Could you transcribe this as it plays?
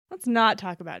Let's not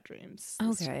talk about dreams.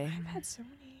 Okay. I've had so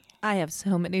many. I have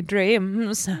so many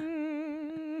dreams.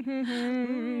 Dream.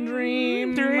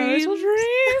 Dream. Dream with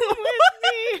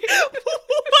me.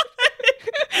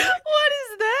 What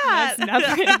is that? That's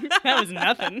nothing. That was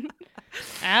nothing.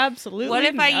 Absolutely. What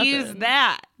if I nothing. use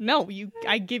that? No,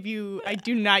 I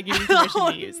do not give you permission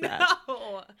to use that.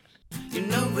 No. You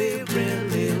know we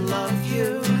really love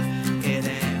you. It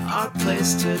ain't our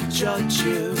place to judge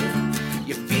you.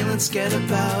 You're feeling scared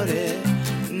about it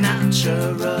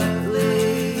naturally.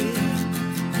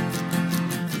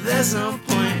 There's no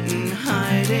point in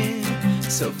hiding,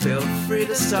 so feel free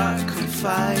to start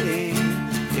confiding.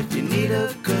 If you need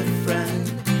a good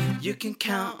friend, you can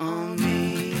count on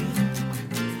me.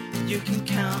 You can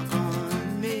count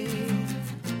on me.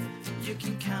 You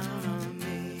can count on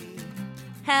me.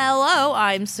 Hello,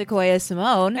 I'm Sequoia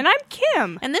Simone. And I'm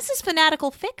Kim. And this is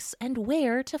Fanatical Fix and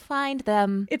Where to Find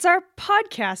Them. It's our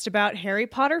podcast about Harry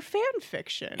Potter fan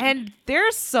fiction. And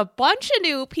there's a bunch of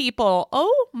new people.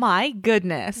 Oh my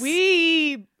goodness.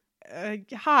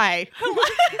 Hi,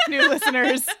 new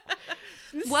listeners.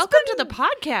 Welcome to the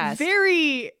podcast.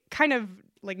 Very kind of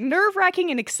like nerve-wracking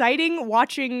and exciting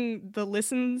watching the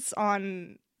listens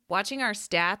on. Watching our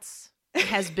stats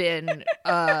has been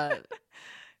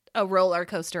a roller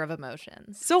coaster of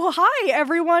emotions. So hi,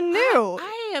 everyone new.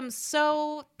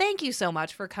 Thank you so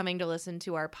much for coming to listen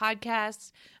to our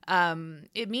podcast.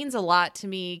 It means a lot to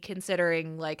me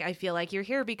considering, like, I feel like you're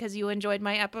here because you enjoyed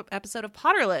my episode of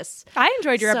Potterless. I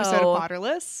enjoyed your episode of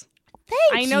Potterless.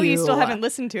 Thank I know you still haven't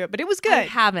listened to it, but it was good. I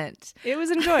haven't. It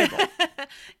was enjoyable.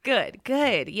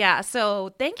 Good. Yeah.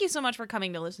 So thank you so much for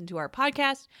coming to listen to our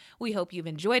podcast. We hope you've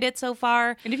enjoyed it so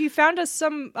far. And if you found us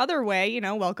some other way,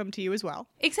 welcome to you as well.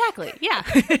 Exactly. Yeah.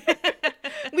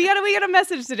 we got a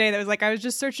message today that was like, I was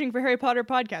just searching for Harry Potter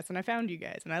podcasts and I found you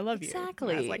guys and I love you.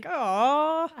 Exactly. And I was like,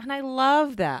 oh. And I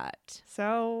love that.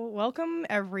 So welcome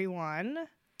everyone.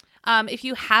 If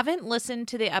you haven't listened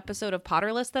to the episode of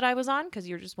Potterless that I was on, because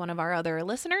you're just one of our other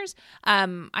listeners,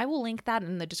 I will link that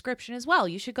in the description as well.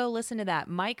 You should go listen to that.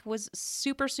 Mike was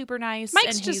super, super nice.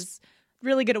 Mike's and just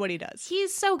really good at what he does.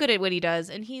 He's so good at what he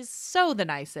does, and he's so the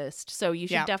nicest. So you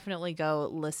should definitely go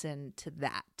listen to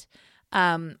that.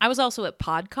 I was also at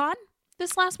PodCon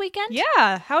this last weekend.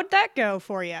 Yeah. How'd that go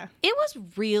for you? It was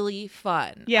really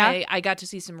fun. Yeah. I got to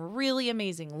see some really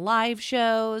amazing live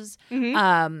shows.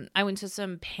 Mm-hmm. I went to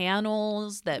some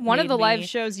panels that One of the live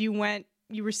shows you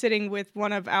were sitting with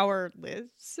one of our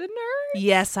listeners?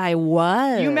 Yes, I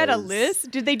was. You met a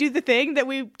list? Did they do the thing that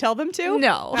we tell them to?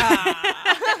 No.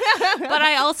 But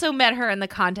I also met her in the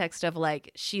context of,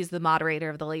 like, she's the moderator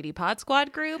of the Lady Pod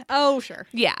Squad group. Oh, sure.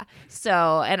 Yeah.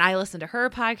 So, and I listen to her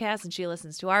podcast and she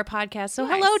listens to our podcast. So,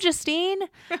 nice. Hello, Justine.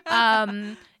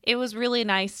 It was really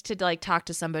nice to, like, talk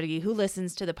to somebody who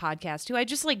listens to the podcast who I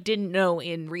just, like, didn't know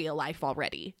in real life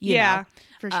already. You know?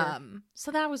 For sure.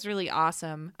 So that was really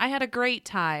awesome. I had a great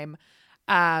time.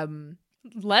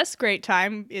 Less great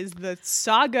time is the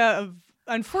saga of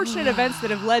unfortunate events that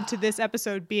have led to this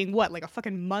episode being like a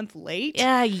fucking month late.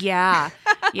 Yeah.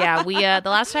 We the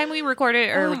last time we recorded,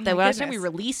 or the last time we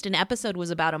goodness. released an episode was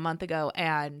about a month ago,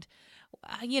 and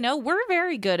we're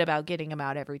very good about getting them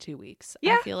out every 2 weeks.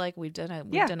 Yeah. I feel like we've done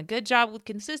a good job with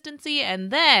consistency, and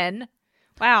then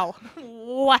Wow.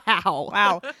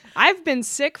 wow, I've been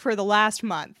sick for the last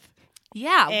month.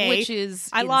 yeah, which is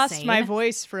I lost insane. my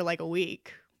voice for like a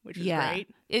week, which was great.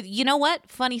 You know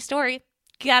what? Funny story.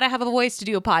 Gotta have a voice to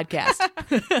do a podcast.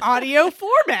 Audio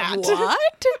format.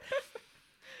 What?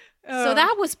 So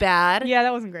that was bad. Yeah,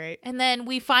 that wasn't great. And then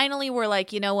we finally were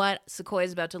like, you know what?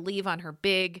 Sequoia's about to leave on her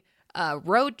big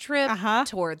road trip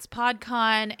towards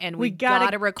PodCon, and we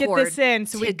gotta record get this in.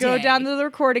 So we go today. down to the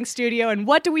recording studio, and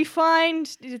what do we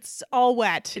find? It's all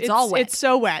wet. It's all wet. It's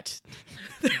so wet.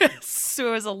 So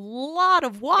there was a lot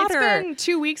of water. It's been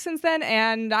 2 weeks since then,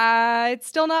 and it's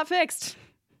still not fixed.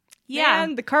 Yeah.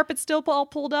 Man, the carpet's still all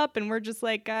pulled up, and we're just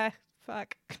like,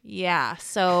 fuck. Yeah.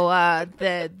 So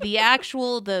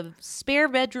the spare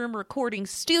bedroom recording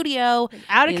studio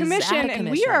Out of is commission, out of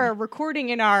and we are recording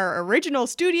in our original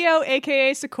studio,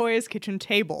 aka Sequoia's kitchen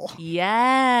table.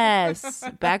 Yes.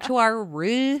 Back to our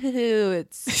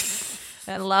roots.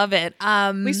 I love it.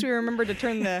 At least we remembered to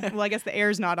turn I guess the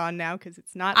air's not on now because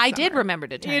it's not. I summer. did remember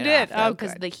to turn You it did? off, Oh,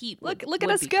 because good. the heat. Look would at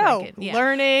us be go, cranking. Yeah.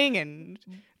 learning and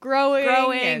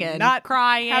growing and not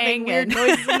crying, having weird and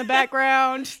noises in the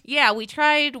background. Yeah, we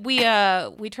tried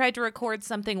to record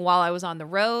something while I was on the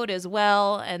road as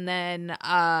well, and then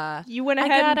You went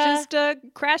ahead and just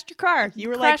crashed your car. You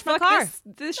were like, crashed my "Fuck car.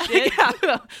 this shit."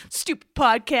 Stupid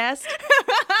podcast.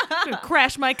 I'm gonna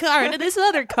crash my car into this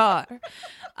other car.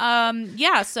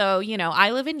 Yeah, so,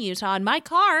 I live in Utah and my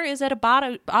car is at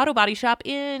a auto body shop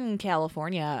in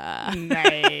California.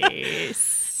 Nice.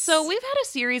 So we've had a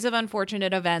series of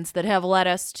unfortunate events that have led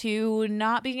us to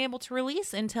not being able to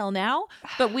release until now,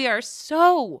 but we are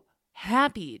so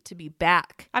happy to be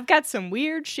back. I've got some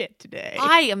weird shit today.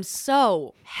 I am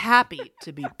so happy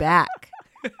to be back.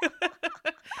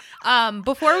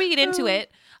 Before we get into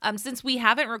it, since we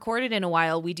haven't recorded in a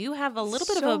while, we do have a little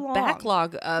bit of a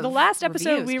backlog of the last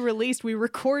episode reviews. we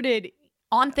recorded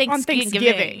on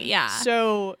Thanksgiving. Yeah.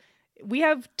 So we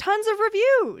have tons of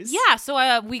reviews. Yeah,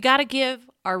 so we got to give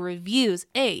our reviews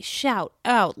a shout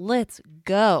out. Let's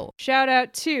go. Shout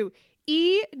out to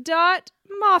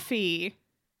E.Mafi,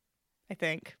 I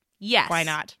think. Yes. Why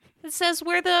not? It says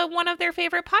we're one of their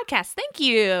favorite podcasts. Thank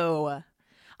you.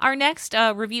 Our next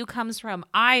review comes from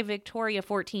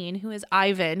iVictoria14, who is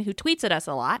Ivan, who tweets at us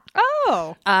a lot.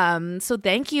 Oh. So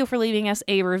thank you for leaving us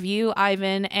a review,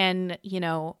 Ivan. And,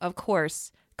 of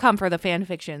course, come for the fan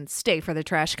fiction, stay for the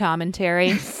trash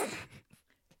commentary.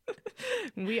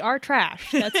 We are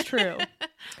trash. That's true.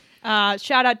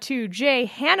 Shout out to Jay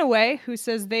Hanaway, who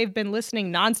says they've been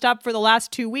listening nonstop for the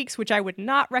last 2 weeks, which I would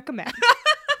not recommend.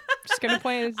 Just going to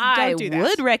point out, don't do that. I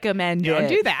would recommend Don't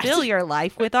do that. Fill your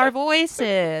life with our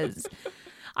voices.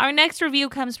 Our next review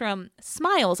comes from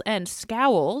Smiles and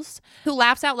Scowls, who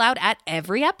laughs out loud at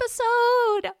every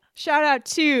episode. Shout out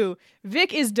to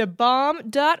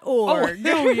vicisthabomb.org.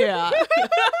 Oh yeah.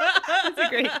 That's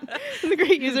a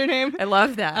great username. I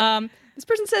love that. This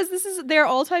person says this is their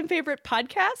all-time favorite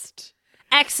podcast.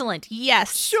 Excellent.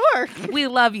 Yes. Sure. We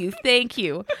love you. Thank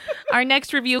you. Our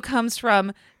next review comes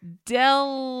from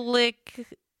Delic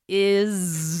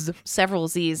is several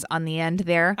Z's on the end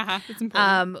there. That's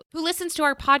important. Who listens to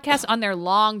our podcast on their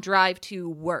long drive to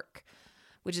work,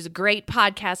 which is a great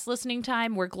podcast listening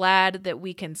time. We're glad that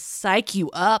we can psych you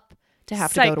up to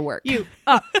have to go to work. You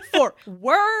up for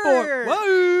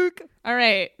work. All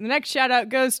right. The next shout out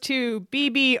goes to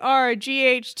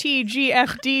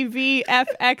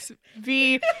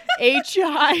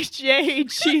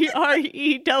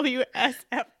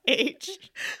BBRGHTGFDVFXVHIJGREWSFH.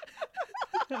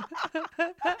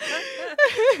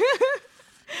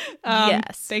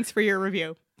 Yes. Thanks for your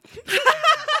review.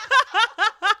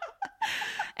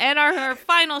 And our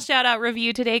final shout out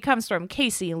review today comes from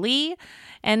Casey Lee.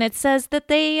 And it says that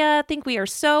they think we are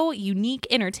so unique,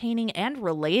 entertaining, and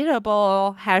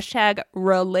relatable. Hashtag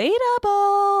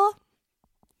relatable.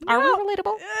 Are we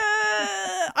relatable?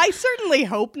 I certainly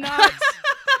hope not.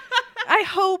 I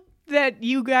hope that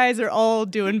you guys are all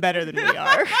doing better than we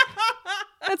are.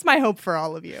 That's my hope for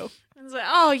all of you. It's like,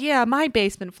 oh, yeah, my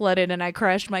basement flooded and I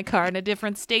crashed my car in a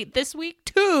different state this week,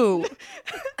 too.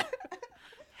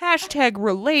 Hashtag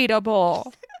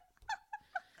relatable.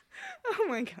 Oh,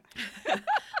 my God.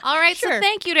 All right, Sure. so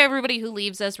thank you to everybody who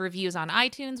leaves us reviews on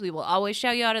iTunes. We will always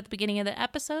shout you out at the beginning of the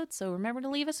episode, so remember to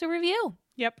leave us a review.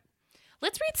 Yep.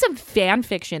 Let's read some fan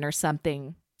fiction or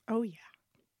something. Oh, yeah.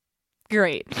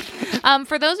 Great.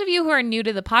 For those of you who are new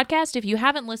to the podcast, if you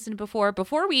haven't listened before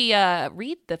we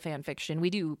read the fan fiction, we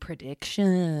do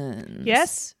predictions.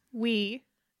 Yes, we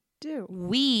do.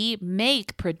 We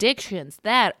make predictions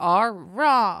that are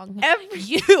wrong.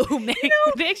 You make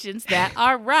predictions that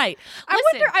are right.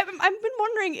 Listen, I've been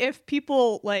wondering if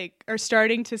people are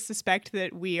starting to suspect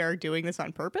that we are doing this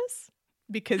on purpose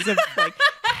because of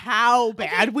how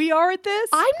bad we are at this.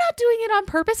 I'm not doing it on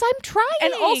purpose. I'm trying.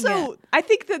 And also, I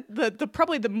think that the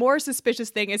probably the more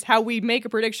suspicious thing is how we make a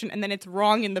prediction and then it's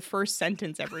wrong in the first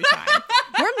sentence every time.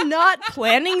 We're not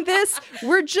planning this.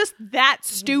 We're just that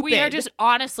stupid. We are just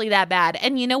honestly that bad.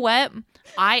 And you know what?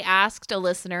 I asked a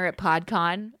listener at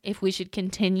PodCon if we should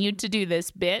continue to do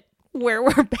this bit where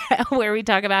where we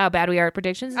talk about how bad we are at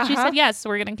predictions. And she said yes, so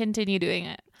we're going to continue doing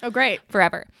it. Oh, great.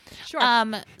 Forever. Sure.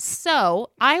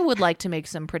 So I would like to make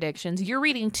some predictions. You're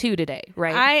reading 2 today,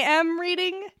 right? I am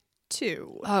reading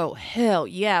 2. Oh, hell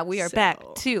yeah. We are back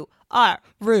to our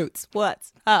roots.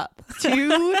 What's up?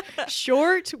 2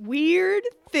 short, weird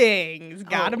things.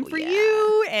 Got them for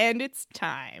you, and it's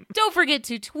time. Don't forget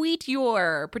to tweet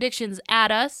your predictions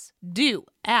at us. Do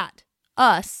at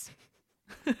us.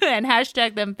 And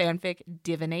hashtag them fanfic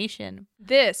divination.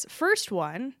 This first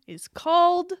one is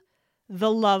called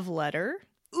The Love Letter.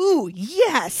 Ooh,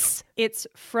 yes. It's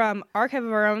from Archive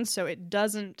of Our Own, so it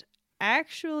doesn't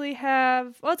actually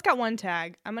have... Well, it's got one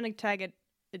tag. I'm going to tag it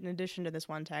in addition to this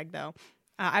one tag, though.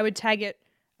 I would tag it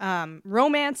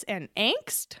romance and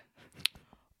angst.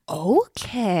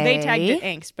 Okay. They tagged it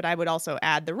angst, but I would also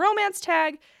add the romance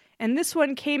tag. And this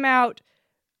one came out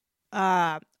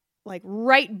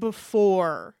right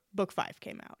before Book 5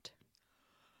 came out.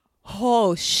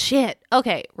 Oh, shit.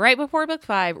 Okay, right before book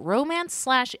 5, romance /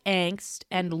 angst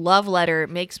and love letter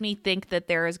makes me think that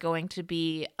there is going to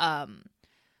be a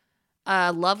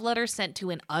love letter sent to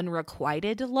an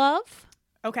unrequited love.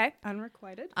 Okay.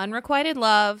 Unrequited. Unrequited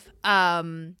love.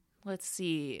 Let's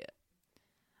see.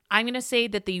 I'm going to say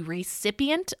that the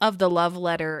recipient of the love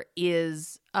letter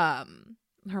is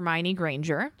Hermione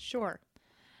Granger. Sure.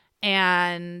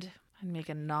 And I'd make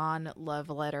a non-love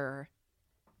letter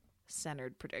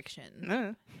centered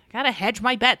prediction. Gotta hedge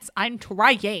my bets. I'm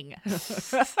trying.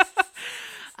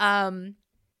 I'm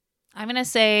gonna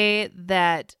say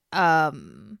that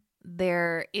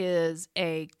there is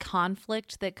a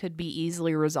conflict that could be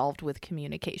easily resolved with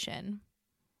communication.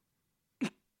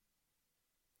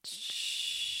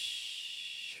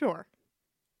 Sure.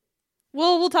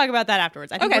 We'll talk about that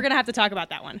afterwards. I think we're gonna have to talk about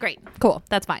that one. Great. Cool.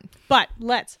 That's fine. But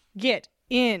let's get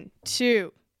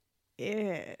into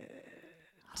it.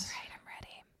 All right, I'm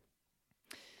ready.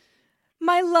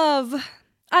 My love,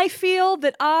 I feel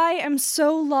that I am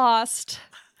so lost.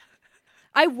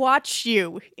 I watch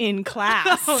you in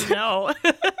class. Oh no.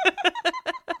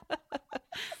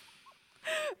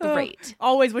 Great.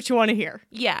 Always what you want to hear.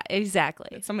 Yeah,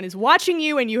 exactly. Someone is watching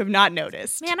you and you have not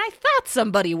noticed. Man, I thought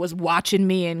somebody was watching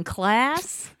me in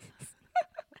class.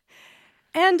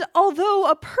 And although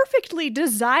a perfectly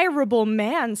desirable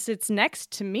man sits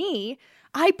next to me,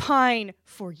 I pine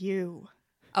for you.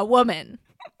 A woman.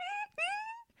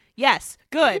 Yes,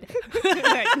 good.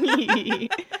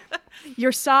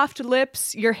 Your soft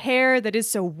lips, your hair that is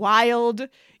so wild,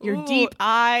 your deep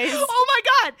eyes. Oh my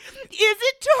God. Is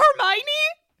it to Hermione?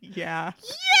 Yeah.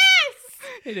 Yes!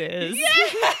 It is.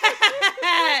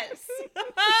 Yes!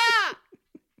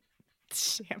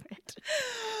 Damn it.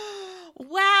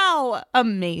 Wow.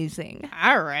 Amazing.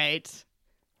 All right.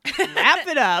 Wrap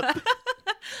it up.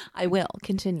 I will.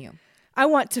 Continue. I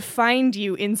want to find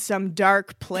you in some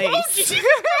dark place.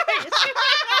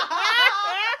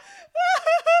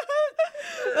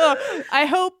 I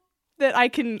hope that I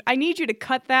need you to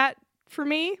cut that for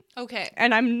me. Okay.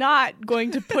 And I'm not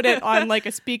going to put it on like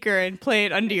a speaker and play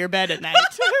it under your bed at night.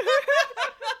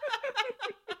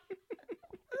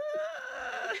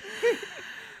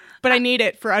 But I need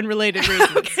it for unrelated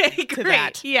reasons. Okay, to great.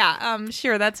 that. Yeah,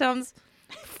 sure. That sounds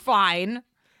fine.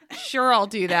 Sure, I'll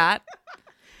do that.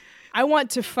 I want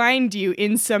to find you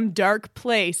in some dark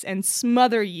place and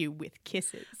smother you with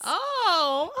kisses.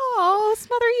 Oh,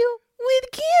 smother you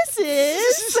with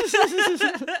kisses.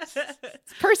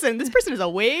 This person is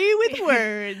away with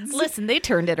words. Listen, they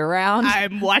turned it around.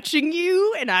 I'm watching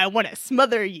you and I want to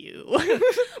smother you.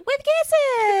 With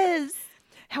kisses.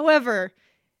 However,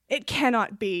 it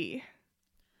cannot be.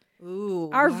 Ooh,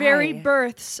 Our very why?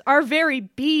 births, our very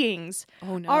beings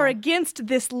Oh, no. are against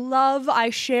this love I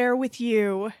share with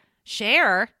you.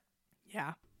 Share?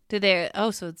 Yeah. Did they?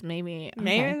 Oh, so it's maybe.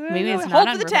 Okay. Maybe it's hold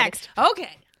not to the unrelated. text.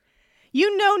 Okay.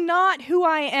 You know not who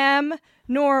I am,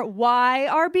 nor why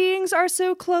our beings are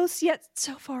so close yet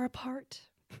so far apart.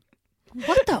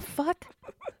 What the fuck?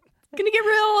 Gonna get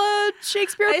real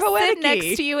Shakespeare poetic. sit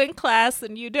next to you in class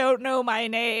and you don't know my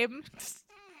name.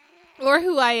 Or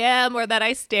who I am, or that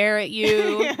I stare at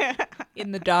you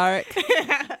in the dark.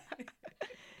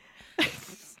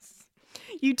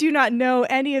 You do not know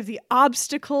any of the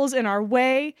obstacles in our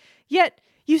way, yet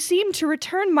you seem to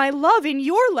return my love in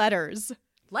your letters.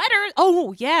 Letters?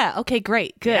 Oh, yeah. Okay,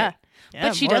 great. Good. Yeah.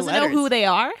 But she more doesn't know letters. who they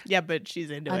are? Yeah, but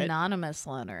she's into it. Anonymous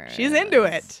letters. She's into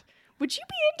it. Would you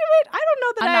be into it? I don't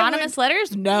know that Anonymous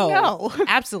letters? No. No.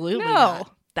 Absolutely No.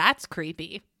 not. That's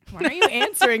creepy. Why are you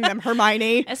answering them,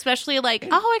 Hermione? Especially like, oh,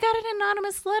 I got an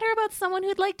anonymous letter about someone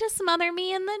who'd like to smother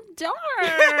me in the dark.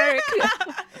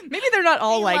 Maybe they're not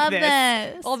all I like love this.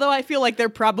 this. Although I feel like they're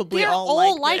probably They're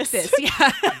all like this.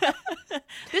 Yeah.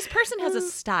 This person has a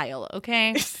style,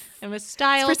 okay? And with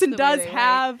style, This person the way does they write.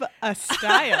 have a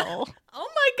style. Oh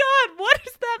my God, what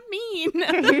does that mean?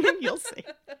 You'll see.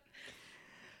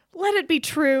 Let it be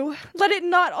true. Let it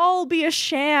not all be a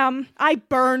sham. I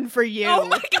burn for you. Oh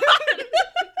my God.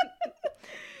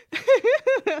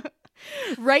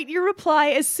 Write your reply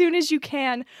as soon as you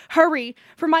can. Hurry,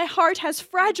 for my heart has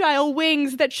fragile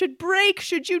wings that should break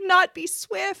should you not be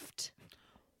swift.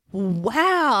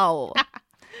 Wow.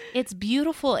 It's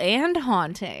beautiful and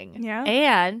haunting. Yeah.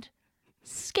 And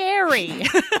scary.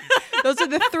 Those are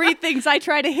the three things I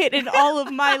try to hit in all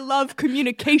of my love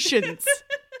communications.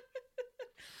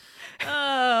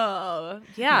 Oh,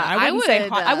 yeah. I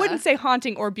would. wouldn't say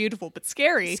haunting or beautiful, but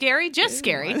scary. Scary, just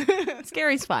scary.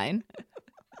 Scary's fine.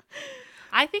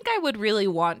 I think I would really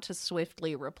want to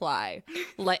swiftly reply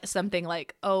something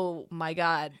like, oh my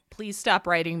God, please stop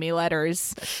writing me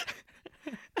letters.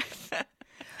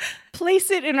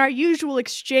 place it in our usual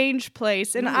exchange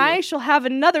place, and I shall have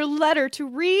another letter to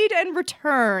read and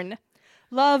return.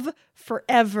 Love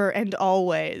forever and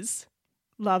always.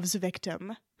 Love's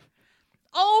victim.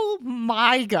 Oh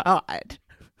my God.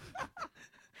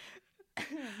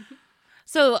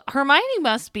 So Hermione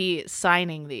must be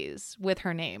signing these with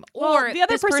her name. Or the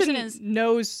other this person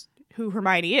knows who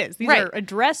Hermione is. These Right. are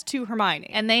addressed to Hermione.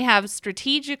 And they have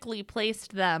strategically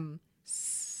placed them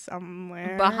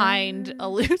somewhere behind a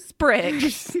loose brick.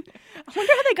 I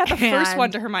wonder how they got the first And-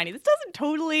 one to Hermione. This doesn't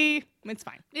totally... It's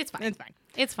fine. It's fine. It's fine.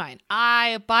 It's fine.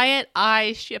 I buy it.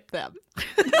 I ship them.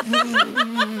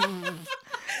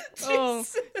 Oh,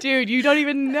 dude, you don't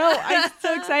even know. I'm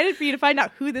so excited for you to find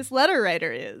out who this letter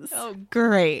writer is. Oh,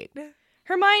 great.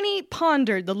 Hermione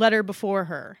pondered the letter before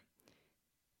her.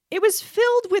 It was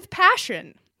filled with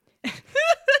passion. You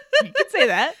could say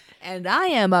that. And I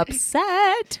am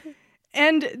upset.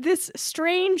 And this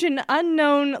strange and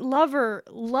unknown lover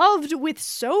loved with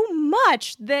so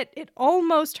much that it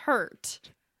almost hurt.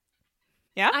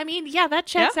 Yeah? I mean, yeah, that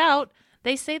checks out.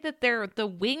 They say that the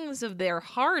wings of their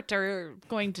heart are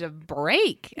going to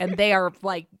break and they are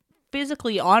like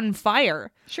physically on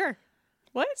fire. Sure.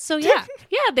 What? So yeah,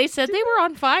 they said they were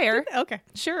on fire. Okay.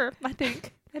 Sure, I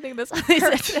think that's what they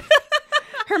said.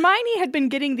 Hermione had been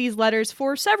getting these letters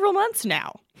for several months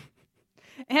now.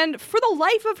 And for the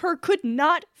life of her could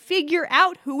not figure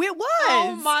out who it was.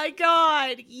 Oh my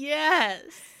God, yes.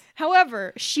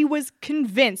 However, she was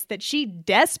convinced that she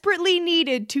desperately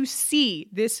needed to see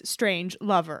this strange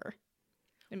lover.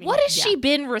 I mean, What has she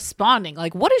been responding?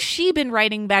 Like, what has she been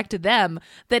writing back to them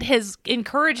that has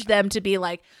encouraged them to be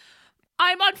like,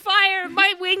 I'm on fire,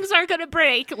 my wings are gonna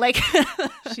break? Like,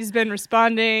 She's been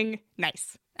responding,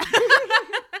 nice.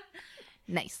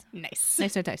 nice.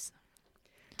 Nice.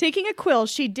 Taking a quill,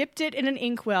 she dipped it in an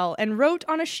inkwell and wrote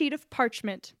on a sheet of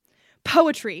parchment.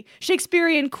 Poetry,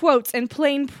 Shakespearean quotes, and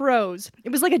plain prose. It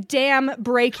was like a dam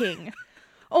breaking.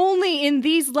 Only in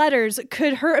these letters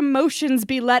could her emotions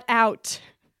be let out.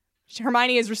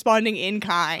 Hermione is responding in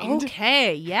kind.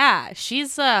 Okay, yeah.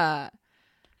 She's,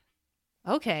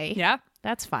 okay. Yeah.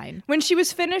 That's fine. When she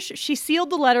was finished, she sealed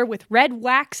the letter with red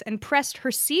wax and pressed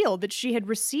her seal that she had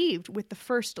received with the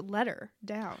first letter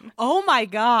down. Oh my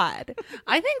God.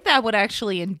 I think that would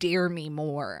actually endear me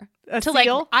more. A to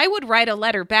seal? like, I would write a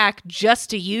letter back just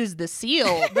to use the seal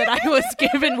that I was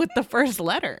given with the first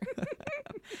letter.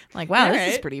 Like, wow, All this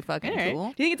is right. pretty fucking All right. cool.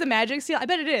 Do you think it's a magic seal? I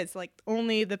bet it is. Like,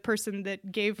 only the person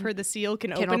that gave her the seal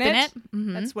can open open it.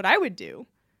 Mhm. That's what I would do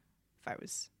if I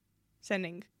was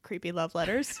sending creepy love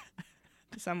letters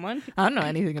to someone I don't know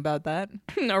anything about that.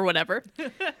 or whatever.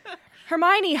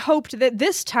 Hermione hoped that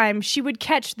this time she would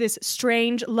catch this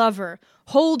strange lover,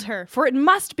 hold her, for it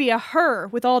must be a her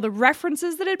with all the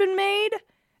references that had been made,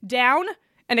 down,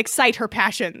 and excite her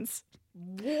passions.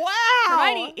 Wow.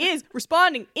 Hermione is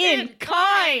responding in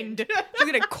kind. She's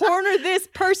going to corner this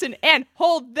person and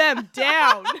hold them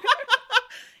down.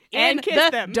 And in kiss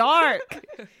the them. dark.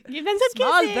 Give them some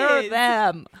kisses. Smother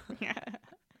them.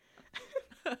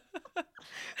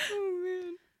 Oh,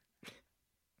 man.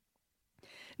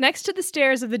 Next to the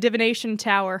stairs of the divination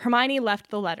tower, Hermione left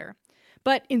the letter.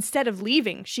 But instead of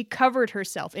leaving, she covered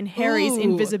herself in Harry's Ooh.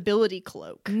 invisibility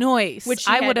cloak. Nice. Which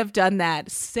she I had- would have done that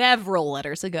several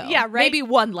letters ago. Yeah, right? Maybe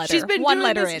one letter. She's been one doing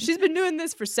letter this, in. She's been doing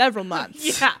this for several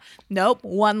months. Yeah. Nope.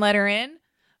 One letter in.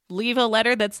 Leave a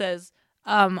letter that says,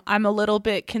 I'm a little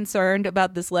bit concerned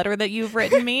about this letter that you've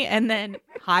written me, and then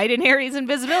hide in Harry's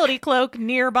invisibility cloak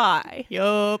nearby.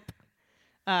 Yup.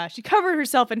 She covered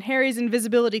herself in Harry's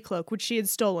invisibility cloak, which she had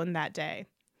stolen that day.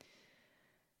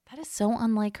 That is so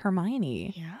unlike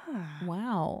Hermione. Yeah.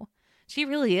 Wow. She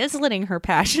really is letting her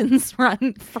passions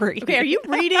run free. Okay, are you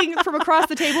reading from across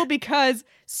the table? Because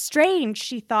strange,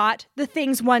 she thought, the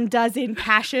things one does in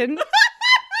passion.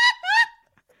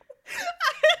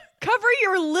 Cover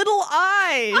your little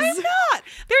eyes. I'm not.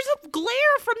 There's a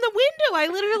glare from the window. I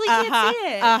literally can't see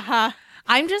it. Uh-huh.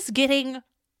 I'm just getting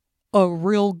a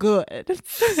real good.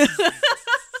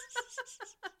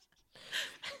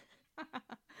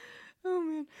 Oh,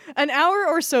 man. An hour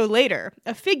or so later,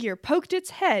 a figure poked its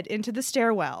head into the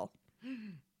stairwell.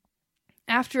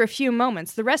 After a few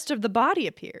moments, the rest of the body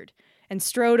appeared and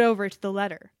strode over to the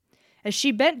letter. As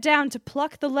she bent down to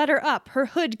pluck the letter up, her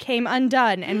hood came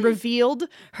undone and revealed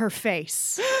her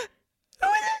face.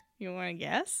 You want to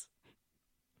guess?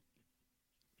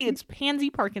 It's Pansy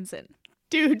Parkinson.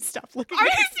 Dude, stop looking Are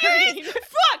at you the screen. serious?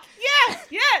 Fuck!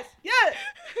 Yes!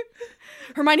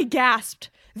 Hermione gasped.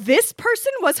 This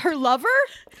person was her lover?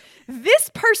 This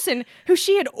person who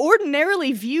she had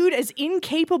ordinarily viewed as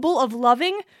incapable of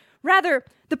loving? Rather,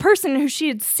 the person who she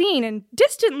had seen and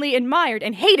distantly admired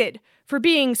and hated for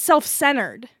being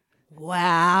self-centered.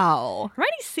 Wow.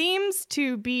 Hermione seems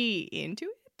to be into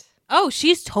it. Oh,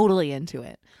 she's totally into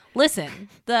it. Listen,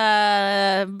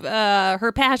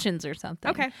 her passions or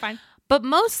something. Okay, fine. But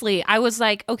mostly I was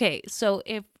like, okay, so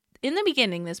if in the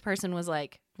beginning this person was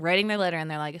like writing their letter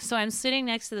and they're like, so I'm sitting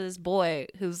next to this boy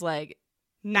who's like,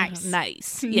 nice.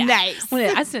 Yeah. Nice.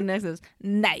 When I sit next to this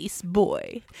nice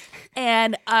boy.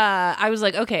 And I was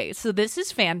like, okay, so this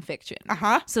is fan fiction.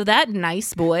 Uh-huh. So that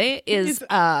nice boy is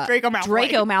Draco Malfoy.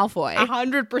 Draco Malfoy.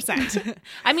 100%.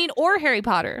 I mean, or Harry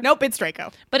Potter. Nope, it's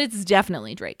Draco. But it's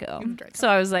definitely Draco. Draco. So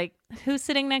I was like, who's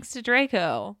sitting next to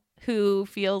Draco? Who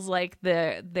feels like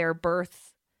their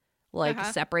birth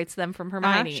separates them from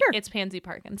Hermione? Sure. It's Pansy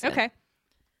Parkinson. Okay.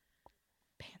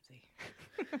 Pansy.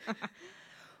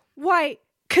 Why,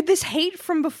 could this hate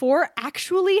from before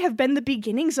actually have been the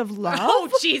beginnings of love? Oh,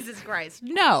 Jesus Christ.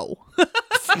 No.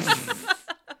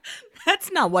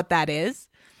 That's not what that is.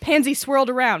 Pansy swirled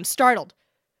around, startled.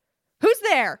 Who's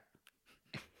there?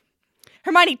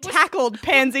 Hermione tackled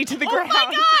Pansy to the ground. Oh my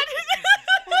God.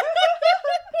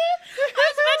 I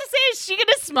was about to say, is she going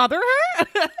to smother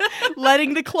her?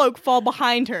 Letting the cloak fall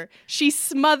behind her. She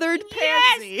smothered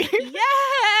Pansy.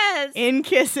 Yes. In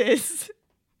kisses.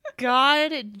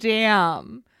 God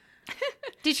damn.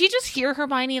 Did she just hear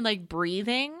Hermione like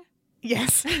breathing?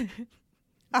 Yes.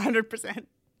 100%. It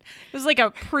was like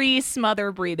a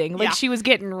pre-smother breathing. Like she was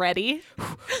getting ready.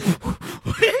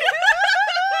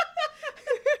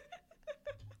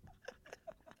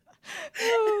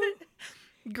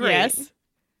 Great. Yes.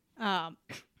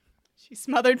 She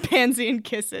smothered Pansy in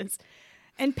kisses.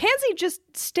 And Pansy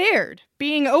just stared,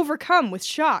 being overcome with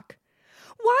shock.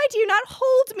 Why do you not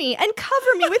hold me and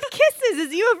cover me with kisses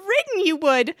as you have written you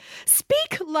would?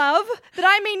 Speak, love, that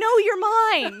I may know your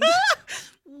mind.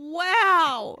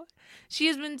 Wow. She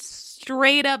has been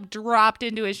straight up dropped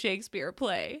into a Shakespeare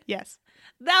play. Yes.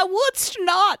 Thou wouldst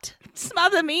not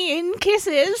smother me in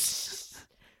kisses.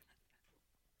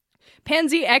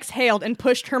 Pansy exhaled and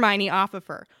pushed Hermione off of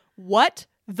her. What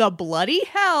the bloody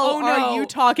hell are you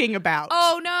talking about?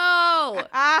 Oh, no.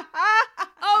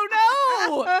 Oh,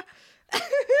 no.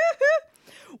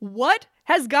 What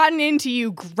has gotten into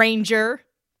you, Granger?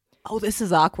 Oh, this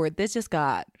is awkward. This just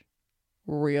got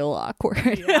real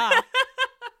awkward. Yeah.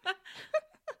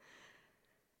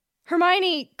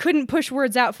 Hermione couldn't push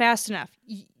words out fast enough.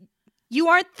 You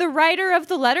aren't the writer of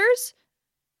the letters?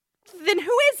 Then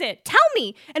who is it? Tell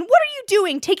me. And what are you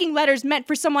doing taking letters meant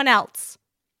for someone else?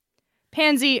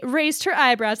 Pansy raised her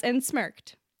eyebrows and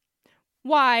smirked.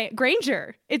 Why,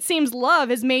 Granger, it seems love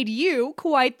has made you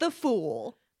quite the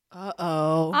fool.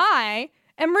 Uh-oh. I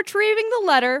am retrieving the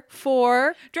letter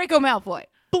for Draco Malfoy.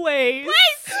 Blaise.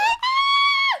 Blaise!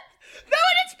 No,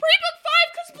 and it's pre-book 5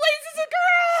 because Blaise is a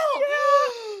girl!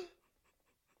 Yeah.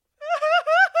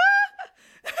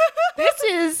 This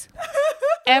is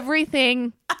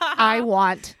everything I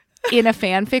want in a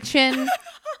fan fiction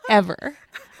ever.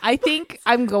 I think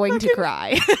I'm going to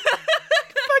cry.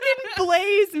 Fucking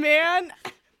Blaise, man.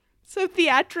 So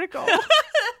theatrical.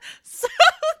 So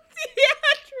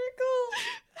theatrical.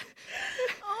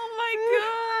 Oh my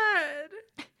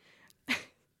God.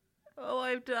 Oh,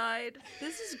 I've died.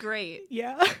 This is great.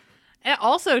 Yeah. And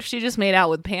also, she just made out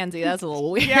with Pansy. That's a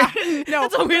little weird. Yeah. No,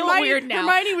 that's a little weird now.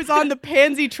 Hermione was on the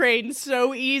Pansy train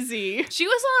so easy. She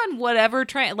was on whatever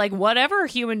train, like whatever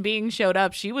human being showed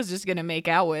up, she was just going to make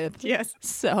out with. Yes.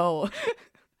 So.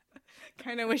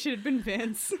 Kind of wish it had been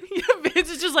Vince. Yeah,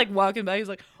 Vince is just like walking by. He's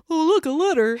like, oh, look, a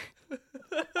letter.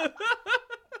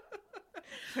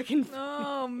 Fucking.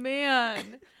 Oh,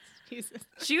 man. Jesus.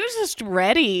 She was just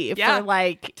ready for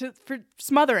like. For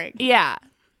smothering. Yeah.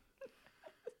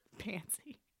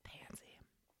 Pansy.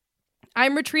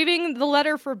 I'm retrieving the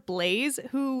letter for Blaise,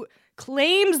 who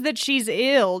claims that she's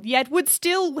ill, yet would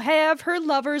still have her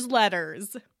lover's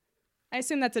letters. I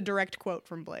assume that's a direct quote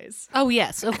from Blaise. Oh,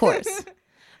 yes, of course.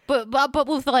 but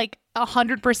with like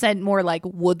 100% more like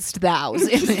wouldst thou's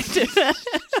in it.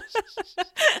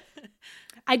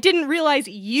 I didn't realize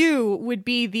you would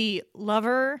be the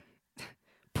lover.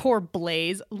 Poor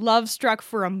Blaise, love struck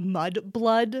for a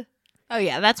mudblood. Oh,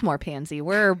 yeah, that's more Pansy.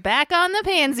 We're back on the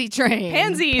Pansy train.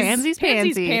 Pansy's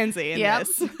Pansy in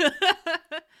this.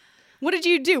 What did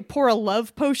you do? Pour a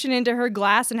love potion into her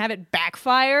glass and have it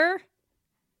backfire?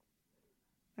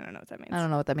 I don't know what that means. I don't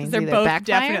know what that means they're either. both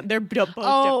Backfire? definite. They're both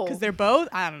because they're both.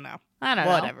 I don't know. I don't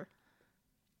know. Whatever.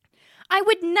 I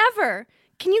would never.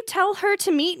 Can you tell her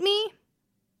to meet me?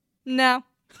 No.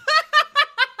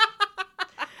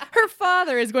 Her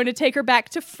father is going to take her back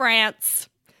to France.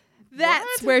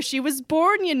 That's where she was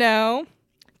born, you know.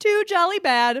 Too jolly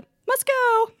bad. Must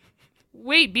go.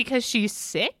 Wait, because she's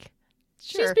sick?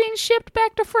 Sure. She's being shipped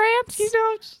back to France. You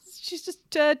know, she's just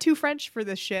too French for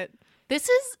this shit. This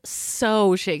is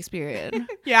so Shakespearean.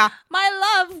 Yeah.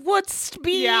 My love wouldst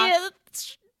be Yes.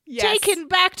 taken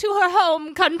back to her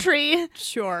home country.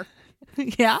 Sure.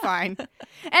 Yeah. Fine.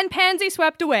 And Pansy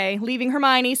swept away, leaving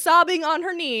Hermione sobbing on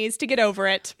her knees to get over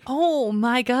it. Oh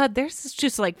my god, there's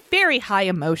just like very high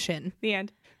emotion. The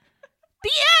end. The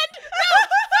end! No,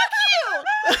 fuck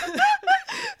you!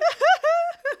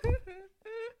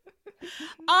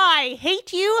 I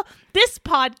hate you. This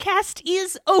podcast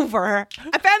is over.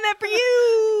 I found that for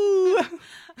you.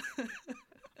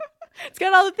 It's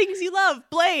got all the things you love.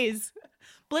 Blaze.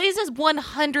 Blaze is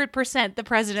 100% the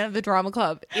president of the drama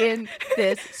club in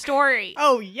this story.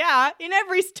 Oh, yeah. In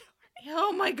every story.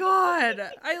 Oh my god.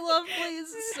 I love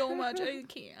Blaze so much. I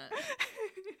can't.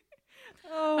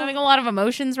 Oh. I'm having a lot of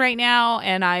emotions right now,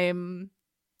 and I'm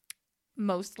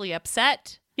mostly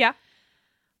upset. Yeah.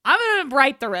 I'm going to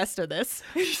write the rest of this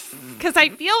because I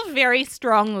feel very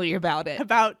strongly about it.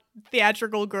 About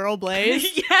theatrical girl Blaze.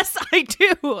 Yes, I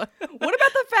do. What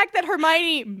about the fact that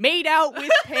Hermione made out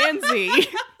with Pansy?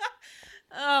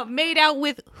 Made out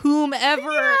with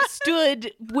whomever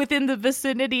stood within the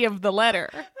vicinity of the letter.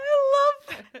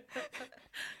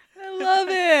 I love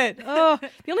it. Oh,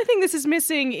 the only thing this is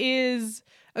missing is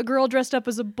a girl dressed up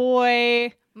as a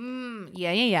boy.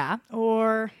 Yeah.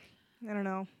 Or, I don't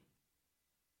know,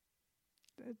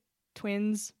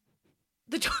 twins.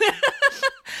 The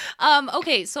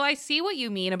okay, so I see what you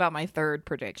mean about my third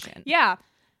prediction. Yeah.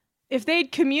 If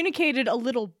they'd communicated a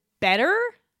little better,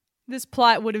 this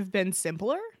plot would have been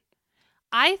simpler.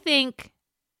 I think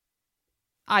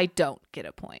I don't get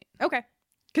a point. Okay.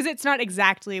 Because it's not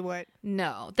exactly what...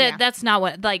 No, Yeah. that's not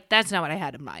what I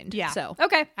had in mind. Yeah. So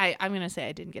Okay. I'm gonna say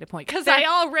I didn't get a point because Fair. I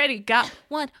already got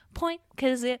 1 point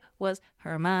because it was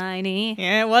Hermione.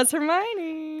 Yeah, it was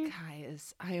Hermione.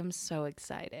 Guys, I am so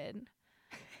excited.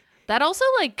 That also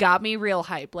like got me real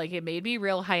hype. Like it made me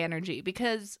real high energy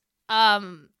because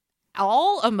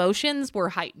all emotions were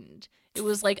heightened. It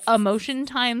was like emotion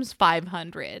times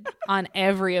 500 on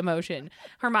every emotion.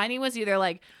 Hermione was either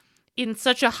like in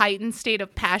such a heightened state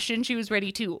of passion, she was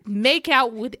ready to make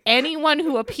out with anyone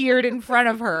who appeared in front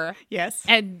of her Yes.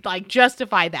 and like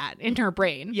justify that in her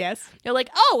brain. Yes. They're like,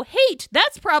 oh, hate,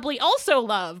 that's probably also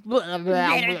love. Blah, blah,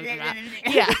 blah, blah.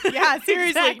 Yeah. Yeah, seriously.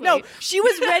 Exactly. No, she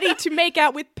was ready to make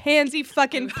out with Pansy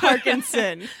fucking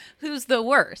Parkinson. Who's the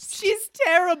worst? She's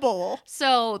terrible.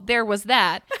 So there was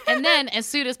that. And then as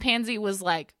soon as Pansy was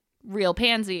like real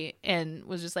Pansy and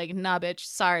was just like, nah, bitch,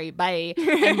 sorry, bye,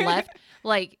 and left,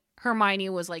 like Hermione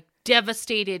was like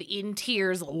devastated in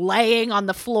tears, laying on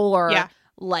the floor. Yeah.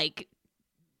 Like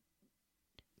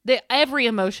every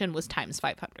emotion was times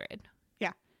 500.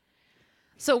 Yeah.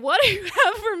 So what do you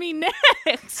have for me next?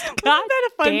 Wasn't that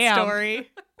a fun damn.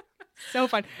 story? So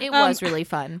fun. It was really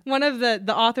fun. One of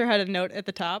the author had a note at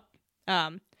the top.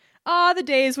 The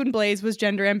days when Blaze was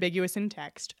gender ambiguous in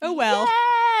text. Oh well.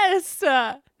 Yes.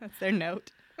 That's their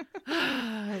note.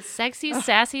 Sexy,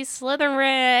 sassy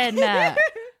Slytherin.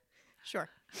 Sure.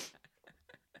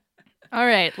 All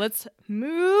right, let's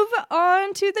move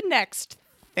on to the next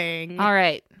thing. All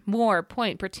right, more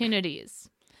point opportunities.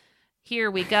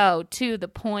 Here we go to the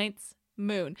points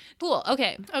moon. Cool.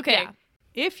 Okay. Okay. Yeah.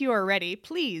 If you are ready,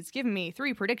 please give me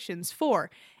 3 predictions for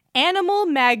Animal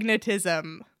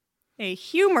Magnetism, a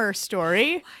humor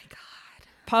story. Oh my god.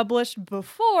 Published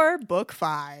before book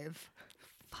 5,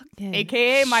 Fucking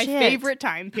aka my shit. favorite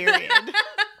time period.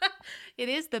 It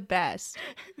is the best.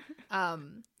 I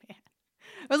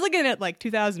was looking at like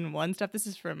 2001 stuff. This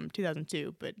is from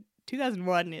 2002, but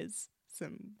 2001 is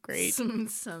some great some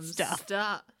stuff.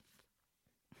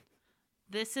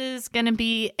 This is going to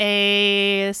be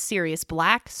a Sirius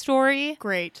Black story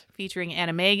Great. featuring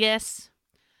Animagus.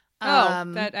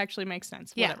 That actually makes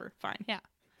sense. yeah. Whatever. Fine. Yeah.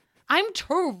 I'm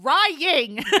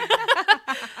trying.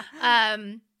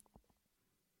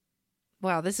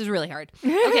 Wow, this is really hard.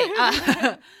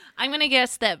 Okay. I'm going to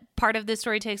guess that part of this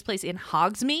story takes place in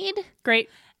Hogsmeade. Great.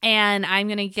 And I'm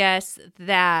going to guess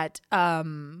that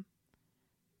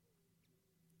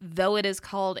though it is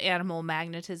called Animal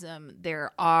Magnetism,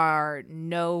 there are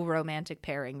no romantic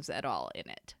pairings at all in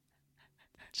it.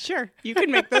 Sure. You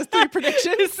can make those 3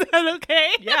 predictions. Is that okay?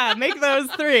 Yeah, make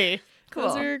those 3. Cool.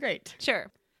 Those are great.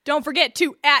 Sure. Don't forget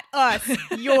to @ us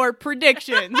your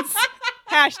predictions.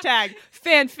 Hashtag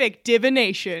fanfic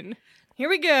divination. Here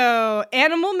we go.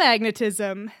 Animal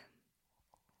magnetism.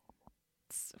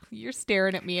 You're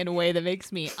staring at me in a way that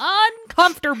makes me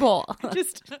uncomfortable.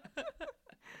 Just.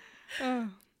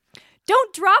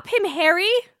 Don't drop him, Harry.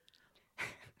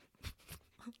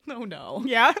 Oh, no.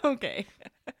 Yeah? Okay.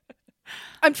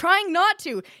 I'm trying not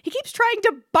to. He keeps trying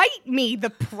to bite me, the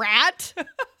prat.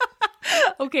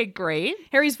 Okay, great.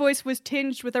 Harry's voice was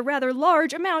tinged with a rather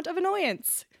large amount of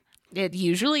annoyance. It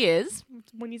usually is.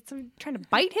 When he's trying to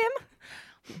bite him?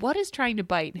 What is trying to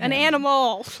bite him? An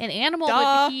animal. An animal,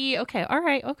 Duh. but okay, all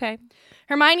right, okay.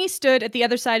 Hermione stood at the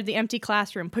other side of the empty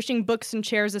classroom, pushing books and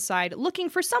chairs aside, looking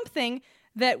for something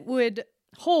that would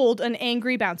hold an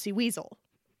angry, bouncy weasel.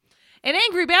 An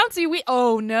angry, bouncy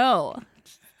oh, no.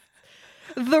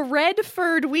 The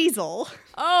red-furred weasel.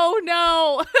 Oh,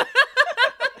 no.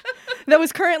 That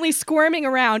was currently squirming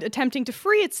around, attempting to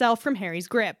free itself from Harry's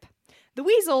grip. The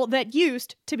weasel that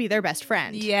used to be their best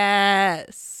friend.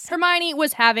 Yes. Hermione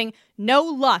was having no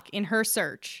luck in her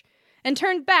search, and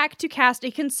turned back to cast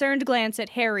a concerned glance at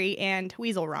Harry and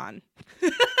Weasel Ron.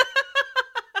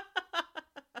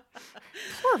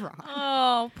 Poor Ron.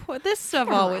 Oh, this stuff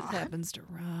Poor always Ron. happens to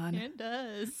Ron. It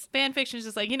does. Fan fiction is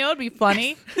just like, it'd be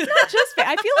funny. Not just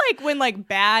I feel like when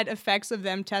bad effects of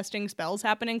them testing spells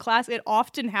happen in class, it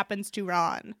often happens to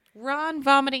Ron. Ron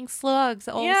vomiting slugs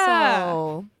also.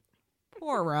 Yeah.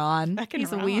 Poor Ron. Fucking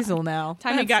He's Ron. a weasel now.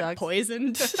 Time he That got sucks.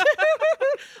 poisoned.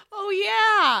 Oh,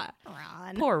 yeah.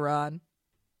 Ron. Poor Ron.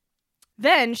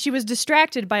 Then she was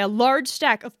distracted by a large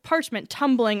stack of parchment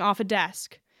tumbling off a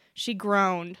desk. She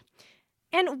groaned.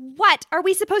 And what are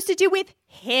we supposed to do with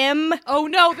him? Oh,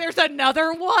 no, there's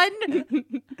another one?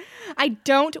 I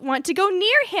don't want to go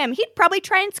near him. He'd probably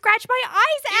try and scratch my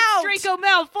eyes out. It's Draco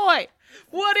Malfoy.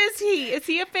 What is he? Is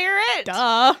he a ferret?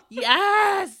 Duh.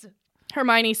 Yes.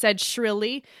 Hermione said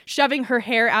shrilly, shoving her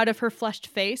hair out of her flushed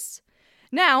face.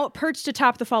 Now, perched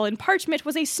atop the fallen parchment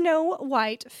was a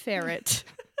snow-white ferret,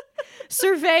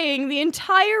 surveying the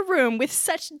entire room with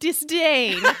such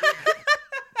disdain that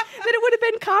it would have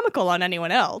been comical on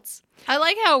anyone else. I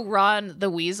like how Ron the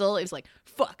Weasel is like,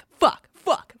 fuck, fuck,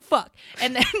 fuck, fuck.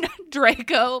 And then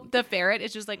Draco the ferret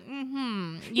is just like,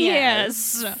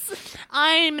 yes.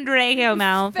 I'm Draco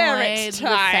Malfoy. Ferret the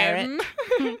time.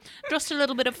 ferret. Just a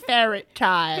little bit of ferret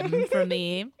time for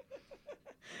me.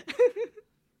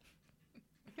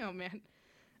 Oh,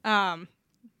 man.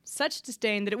 Such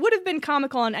disdain that it would have been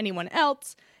comical on anyone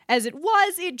else. As it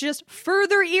was, it just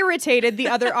further irritated the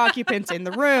other occupants in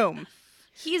the room.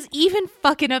 He's even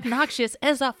fucking obnoxious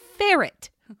as a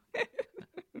ferret.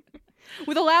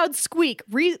 With a loud squeak,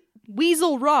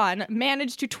 Weasel Ron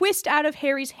managed to twist out of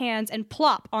Harry's hands and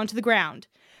plop onto the ground.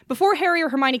 Before Harry or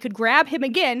Hermione could grab him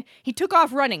again, he took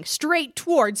off running straight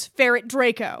towards Ferret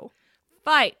Draco.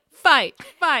 Fight, fight,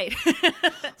 fight.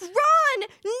 Ron!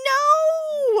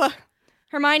 No!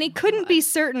 Hermione couldn't be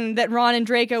certain that Ron and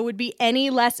Draco would be any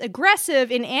less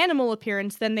aggressive in animal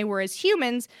appearance than they were as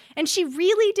humans, and she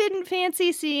really didn't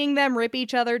fancy seeing them rip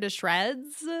each other to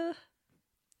shreds.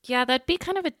 Yeah, that'd be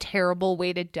kind of a terrible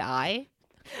way to die.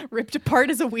 Ripped apart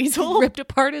as a weasel? Ripped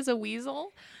apart as a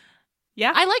weasel?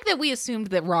 Yeah. I like that we assumed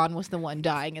that Ron was the one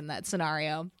dying in that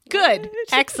scenario. Good.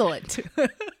 Excellent.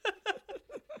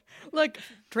 Look,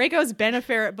 Draco's been a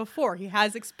ferret before. He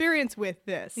has experience with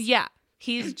this. Yeah.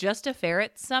 He's just a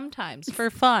ferret sometimes for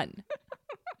fun.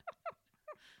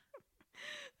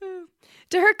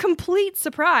 To her complete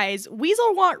surprise,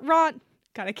 Weasel Ron...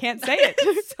 God, I can't say it.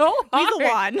 So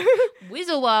hard.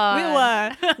 Weasel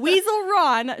Weasel. Weasel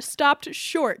Ron stopped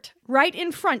short, right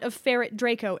in front of Ferret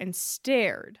Draco, and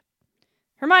stared.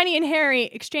 Hermione and Harry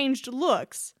exchanged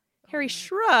looks. Harry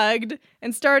shrugged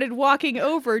and started walking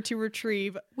over to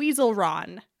retrieve Weasel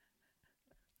Ron.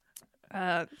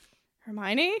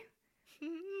 Hermione?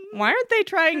 Why aren't they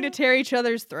trying to tear each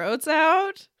other's throats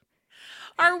out?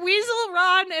 Are Weasel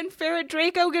Ron and Ferret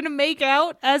Draco going to make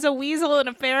out as a weasel and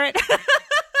a ferret?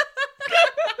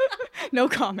 No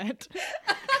comment.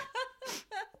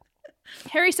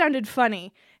 Harry sounded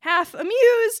funny, half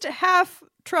amused, half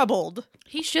troubled.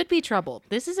 He should be troubled.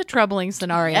 This is a troubling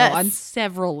scenario Yes. on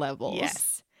several levels.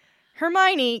 Yes.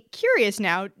 Hermione, curious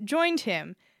now, joined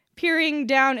him, peering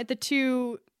down at the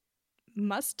two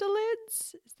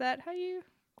mustelids? Is that how you...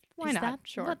 Why Is not? that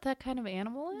Sure. what that kind of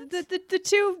animal is?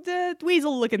 The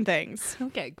weasel-looking things.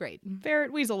 Okay, great.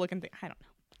 Ferret weasel-looking thing. I don't know.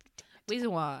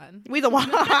 Weasel Wan. Weasel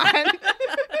one.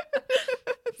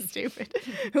 Stupid.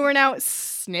 Who are now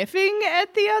sniffing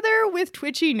at the other with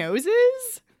twitchy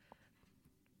noses?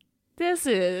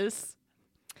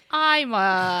 I'm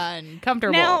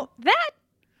uncomfortable. Now, that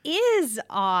is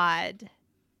odd.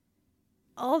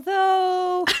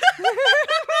 Although...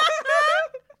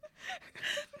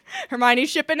 Hermione's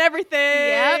shipping everything.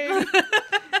 Yep.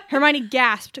 Hermione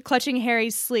gasped, clutching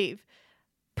Harry's sleeve.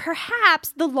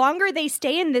 Perhaps the longer they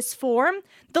stay in this form,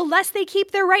 the less they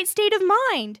keep their right state of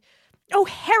mind. Oh,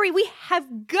 Harry, we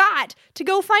have got to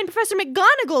go find Professor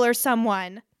McGonagall or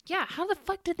someone. Yeah, how the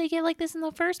fuck did they get like this in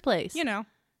the first place? You know.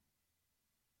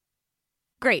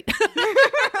 Great.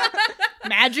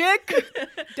 Magic?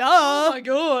 Duh. Oh my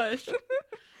gosh.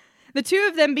 The two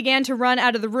of them began to run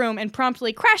out of the room and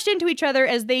promptly crashed into each other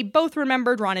as they both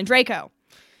remembered Ron and Draco.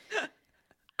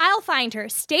 I'll find her.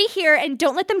 Stay here and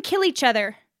don't let them kill each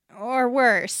other. Or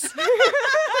worse.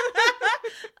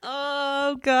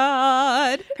 Oh,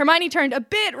 God. Hermione turned a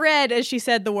bit red as she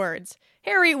said the words.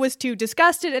 Harry was too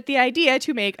disgusted at the idea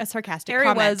to make a sarcastic Harry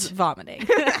comment. was vomiting.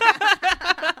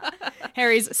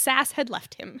 Harry's sass had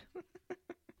left him.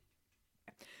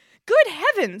 Good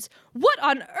heavens! What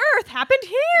on earth happened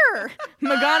here?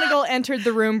 McGonagall entered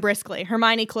the room briskly,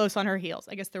 Hermione close on her heels.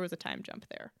 I guess there was a time jump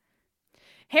there.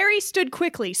 Harry stood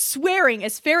quickly, swearing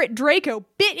as Ferret Draco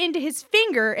bit into his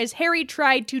finger as Harry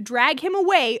tried to drag him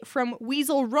away from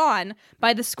Weasel Ron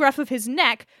by the scruff of his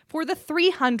neck for the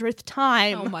 300th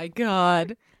time. Oh my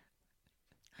God.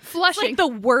 Flushing. It's like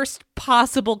the worst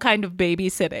possible kind of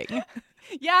babysitting.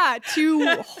 Yeah, two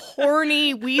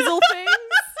horny weasel things.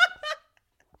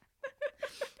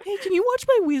 Hey, can you watch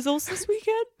my weasels this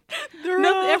weekend?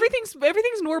 Everything's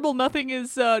normal. Nothing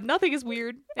is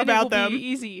weird and About it will them. Be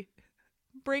easy.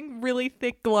 Bring really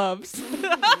thick gloves.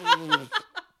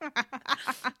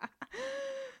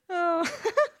 Oh.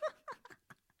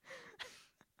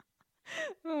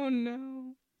 Oh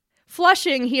no.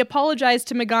 Flushing, he apologized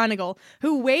to McGonagall,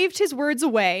 who waved his words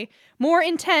away, more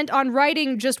intent on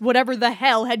writing just whatever the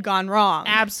hell had gone wrong.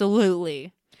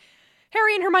 Absolutely.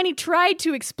 Harry and Hermione tried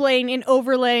to explain in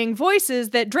overlaying voices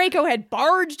that Draco had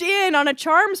barged in on a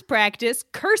charms practice,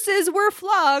 curses were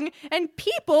flung, and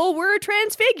people were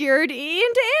transfigured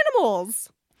into animals.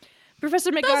 Professor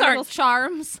McGonagall... Those aren't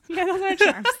charms. Yeah, those aren't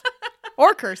charms.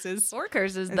 Or curses. Or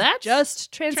curses. That's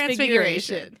just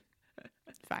transfiguration.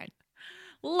 Fine.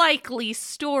 Likely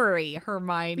story,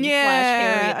 Hermione Yeah.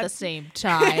 / Harry at the same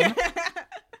time.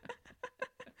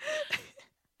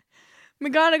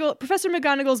 Professor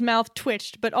McGonagall's mouth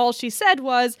twitched, but all she said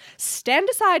was, "Stand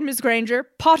aside, Miss Granger.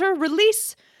 Potter,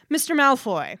 release Mr.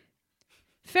 Malfoy."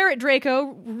 Ferret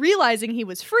Draco, realizing he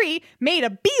was free, made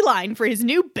a beeline for his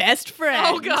new best friend.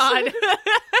 Oh, God.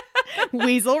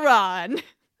 Weasel Ron.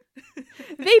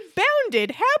 They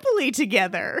bounded happily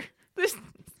together. This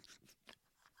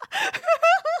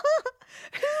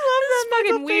This is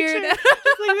fucking weird.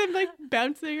 Just like them like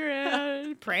bouncing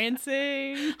around,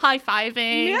 prancing.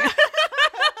 High-fiving. Yeah.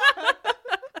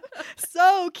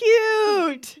 So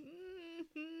cute.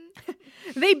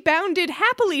 They bounded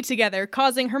happily together,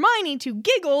 causing Hermione to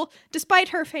giggle despite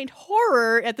her faint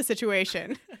horror at the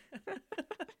situation.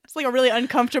 It's like a really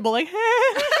uncomfortable, like,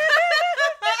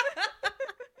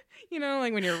 you know,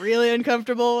 like when you're really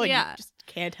uncomfortable and you just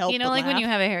can't help You know, but like laugh. when you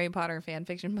have a Harry Potter fan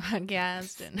fiction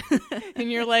podcast and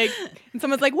And you're like, and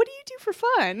someone's like, "What do you do for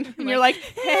fun?" And you're like,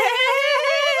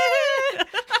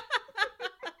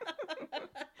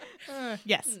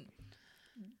 yes.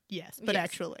 Yes, but Yes.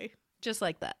 actually. just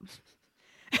like that.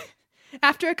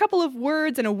 After a couple of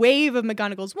words and a wave of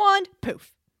McGonagall's wand,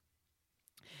 poof.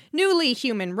 Newly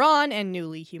human Ron and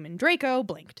newly human Draco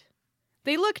blinked.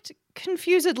 They looked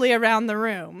confusedly around the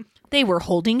room. They were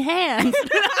holding hands.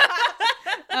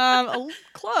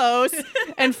 Close.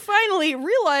 And finally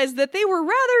realized that they were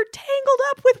rather tangled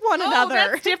up with one another.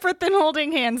 That's different than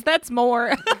holding hands. That's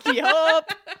more.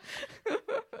 Yup.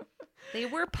 They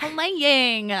were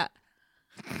playing.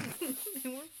 They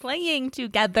were playing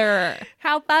together.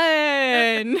 How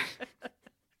fun.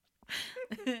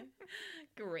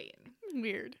 Great.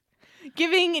 Weird.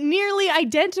 Giving nearly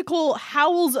identical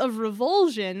howls of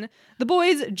revulsion, the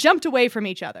boys jumped away from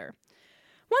each other.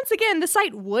 Once again, the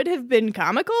sight would have been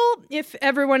comical if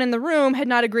everyone in the room had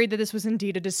not agreed that this was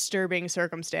indeed a disturbing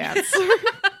circumstance.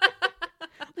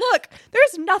 Look,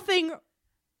 there's nothing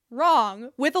wrong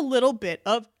with a little bit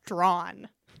of drawn.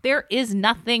 There is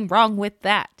nothing wrong with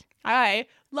that. I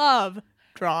love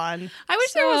drawn. I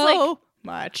wish there was like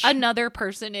much. another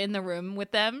person in the room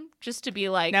with them just to be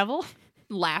like Neville?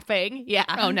 laughing. Yeah.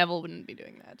 Oh, Neville wouldn't be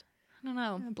doing that. I don't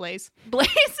know. Blaze. Blaze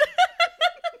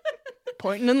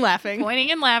Pointing and laughing.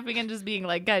 pointing and laughing and just being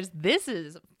like, guys, this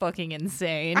is fucking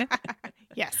insane.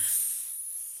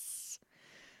 Yes.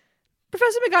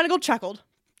 Professor McGonagall chuckled.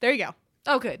 There you go.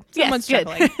 Oh, good. Someone's yes,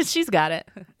 chuckling. good. She's got it.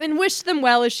 And wished them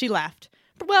well as she laughed.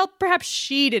 Well, perhaps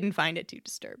she didn't find it too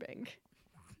disturbing.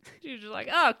 She's just like,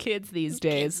 oh, kids these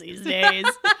days. These days.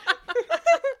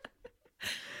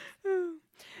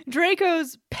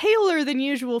 Draco's paler than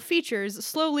usual features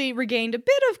slowly regained a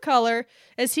bit of color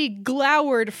as he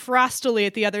glowered frostily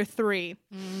at the other three.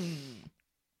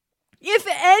 If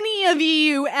any of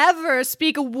you ever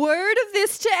speak a word of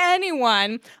this to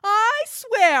anyone, I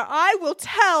swear I will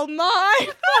tell my father.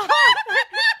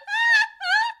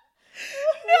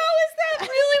 No, is that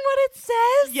really what it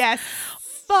says? Yes.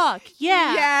 Fuck,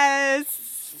 yeah.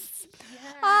 Yes.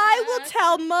 I will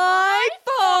tell my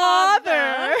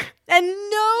father, and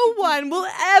no one will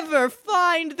ever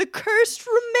find the cursed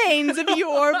remains of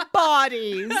your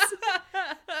bodies.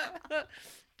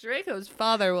 Draco's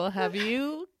father will have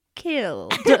you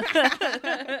killed.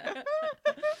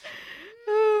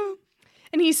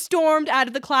 And he stormed out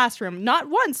of the classroom, not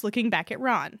once looking back at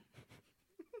Ron.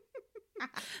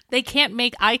 They can't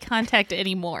make eye contact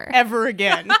anymore. Ever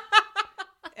again.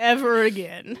 Ever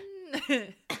again.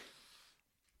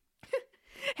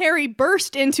 Harry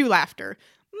burst into laughter,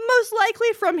 most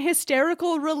likely from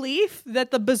hysterical relief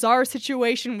that the bizarre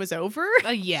situation was over.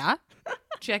 Yeah.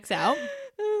 Checks out.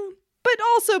 But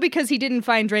also because he didn't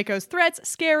find Draco's threats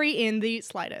scary in the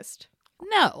slightest.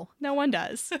 No. No one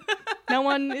does. No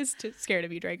one is too scared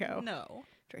of you, Draco. No.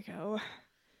 Draco.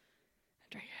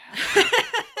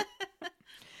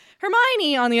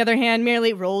 Hermione, on the other hand,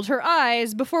 merely rolled her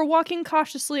eyes before walking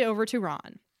cautiously over to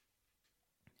Ron.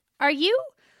 Are you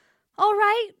all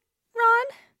right,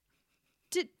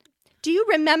 Ron? Do you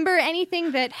remember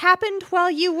anything that happened while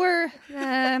you were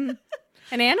an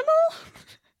animal?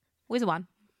 Where's the one?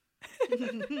 With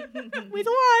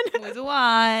one. Where's the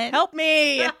one? Help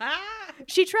me.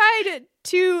 She tried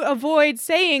to avoid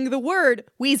saying the word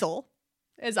weasel,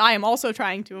 as I am also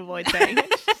trying to avoid saying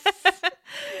it,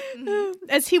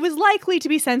 as he was likely to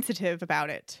be sensitive about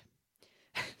it.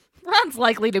 Ron's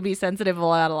likely to be sensitive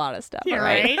about a lot of stuff. You're all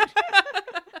right.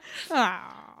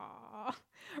 Aww.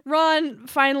 Ron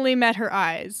finally met her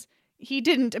eyes. He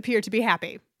didn't appear to be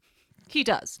happy. He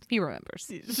does. He remembers.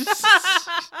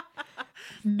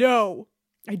 No,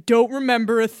 I don't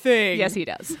remember a thing. Yes, he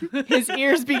does. His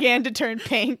ears began to turn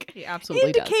pink. He absolutely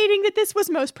indicating that this was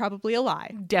most probably a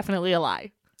lie. Definitely a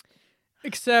lie.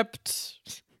 Except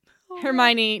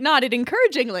Hermione nodded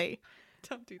encouragingly.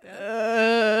 Don't do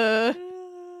that.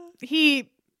 He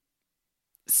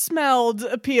smelled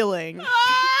appealing.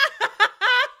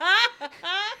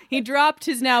 He dropped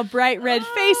his now bright red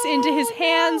face into his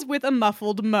hands with a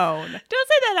muffled moan. Don't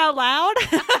say that out loud.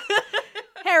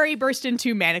 Harry burst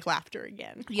into manic laughter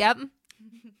again. Yep.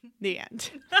 The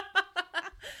end.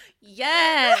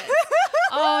 Yes.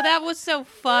 Oh, that was so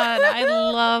fun. I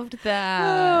loved that.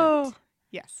 Oh,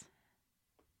 yes.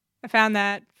 I found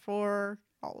that for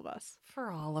all of us.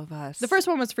 For all of us. The first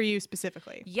one was for you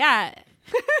specifically. Yeah.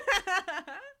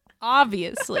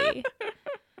 Obviously.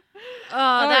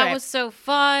 Oh, that right. was so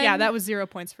fun. Yeah, that was 0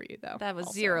 points for you, though. That was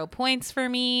also. 0 points for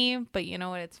me. But you know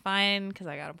what? It's fine because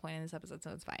I got a point in this episode,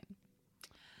 so it's fine.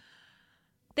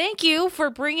 Thank you for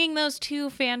bringing those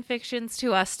 2 fan fictions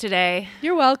to us today.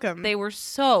 You're welcome. They were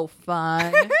so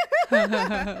fun.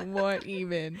 What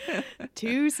even?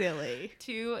 Too silly.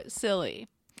 Too silly.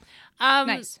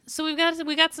 Nice. So we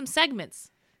got some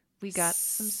segments. We got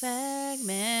some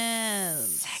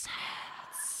segments.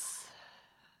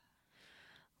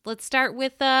 Let's start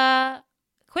with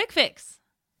Quick Fix.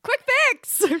 Quick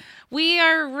fix. We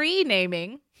are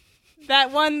renaming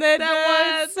That one that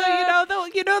was, you know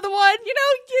the one. You know,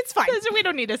 it's fine. we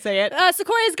don't need to say it.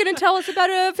 Sequoia is going to tell us about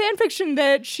a fan fiction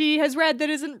that she has read that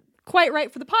isn't quite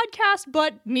right for the podcast,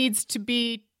 but needs to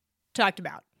be talked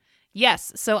about.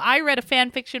 Yes. So I read a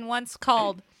fan fiction once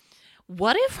called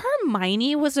 "What If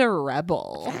Hermione Was a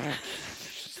Rebel?"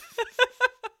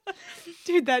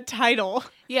 Dude, that title.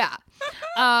 Yeah.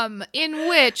 In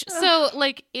which, so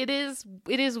like it is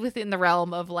within the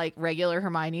realm of like regular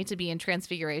Hermione to be in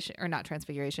divination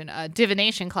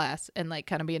class and like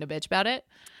kind of being a bitch about it.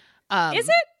 Is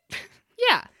it?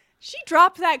 Yeah. She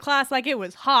dropped that class like it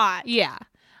was hot. Yeah.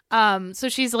 So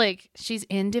she's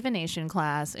in divination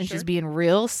class and Sure. she's being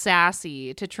real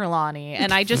sassy to Trelawney.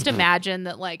 And I just imagine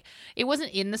that like it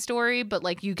wasn't in the story, but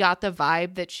like you got the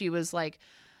vibe that she was like,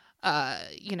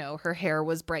 her hair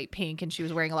was bright pink and she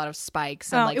was wearing a lot of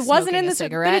spikes and like it wasn't in the the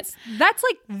cigarette. That's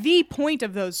like the point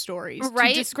of those stories,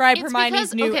 Right? To describe It's Hermione's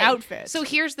because- new okay, outfit. So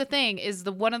here's the thing: is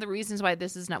one of the reasons why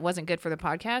this wasn't good for the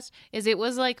podcast is it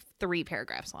was like 3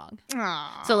 paragraphs long.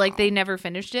 Aww. So like they never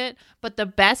finished it. But the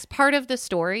best part of the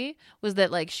story was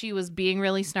that like she was being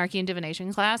really snarky in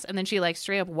divination class, and then she like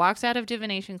straight up walks out of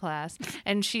divination class,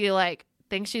 and she like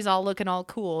thinks she's all looking all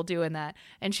cool doing that,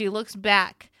 and she looks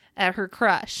back at her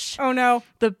crush, Oh no.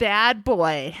 the bad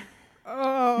boy,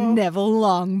 Oh Neville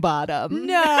Longbottom.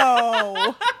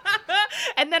 no.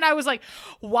 And then I was like,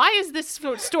 why is this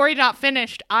story not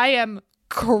finished? I am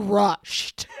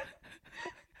crushed.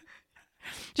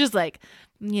 Just like,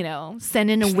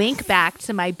 sending a wink back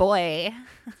to my boy,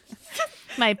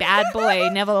 my bad boy,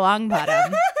 Neville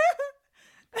Longbottom.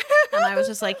 And I was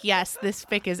just like, yes, this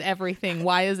fic is everything.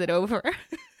 Why is it over?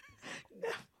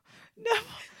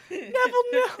 Neville,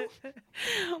 no.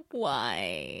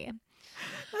 Why?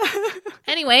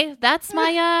 Anyway, that's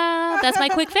my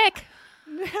quick fic.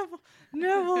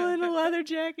 Neville in a leather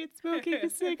jacket smoking a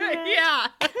cigarette. Yeah.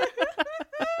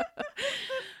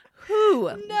 Who?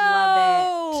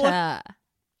 No. Love it.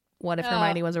 What if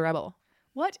Hermione was a rebel?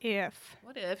 What if?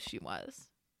 What if she was?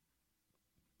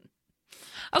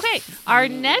 Okay, our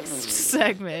next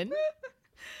segment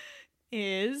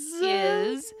is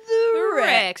the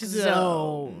Rec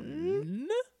Zone.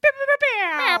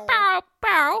 Bow, bow,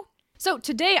 bow. So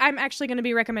today I'm actually going to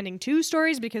be recommending 2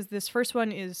 stories because this first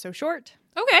one is so short.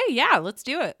 Okay, yeah, let's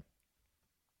do it.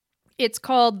 It's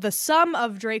called The Sum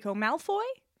of Draco Malfoy.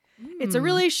 It's a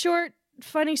really short,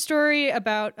 funny story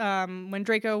about when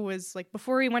Draco was,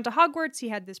 before he went to Hogwarts, he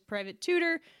had this private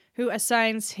tutor who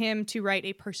assigns him to write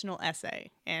a personal essay.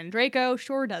 And Draco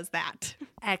sure does that.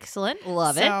 Excellent.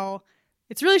 Love it. So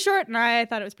it's really short, and I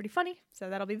thought it was pretty funny, so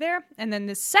that'll be there. And then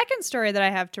the second story that I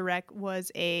have to rec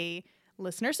was a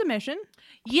listener submission.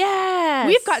 Yes!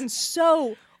 We've gotten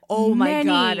so Oh my many.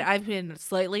 God, I've been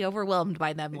slightly overwhelmed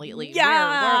by them lately.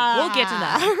 Yeah. We'll get to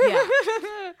that.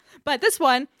 Yeah. But this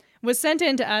one was sent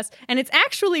in to us, and it's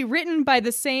actually written by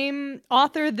the same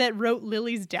author that wrote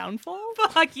Lily's Downfall.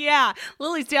 Fuck yeah.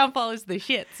 Lily's Downfall is the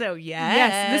shit, so yes.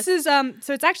 Yes, this is,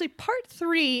 so it's actually part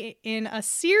 3 in a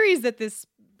series that this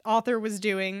author was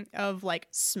doing of,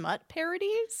 smut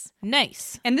parodies.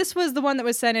 Nice. And this was the one that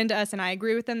was sent in to us, and I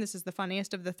agree with them. This is the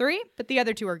funniest of the 3, but the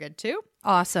other 2 are good too.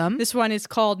 Awesome. This one is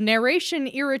called Narration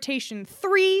Irritation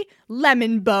 3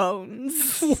 Lemon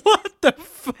Bones. What the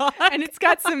fuck? And it's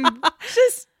got some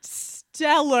just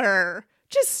stellar,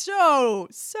 just so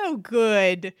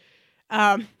good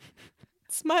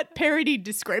smut parody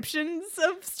descriptions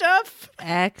of stuff.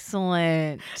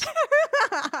 Excellent.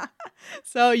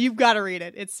 So you've got to read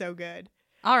it. It's so good.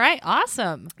 All right.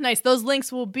 Awesome. Nice. Those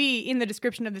links will be in the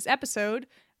description of this episode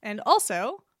and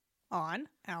also on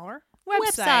our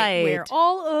website. Where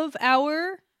all of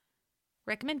our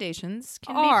recommendations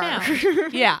can are. be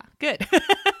found. Yeah. Good.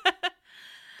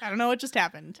 I don't know what just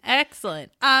happened.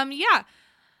 Excellent. Yeah.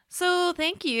 So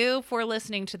thank you for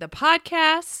listening to the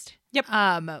podcast. Yep.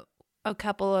 A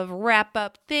couple of wrap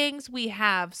up things. We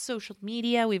have social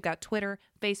media. We've got Twitter,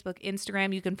 Facebook,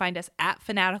 Instagram. You can find us at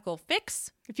Fanatical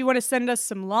Fix. If you want to send us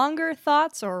some longer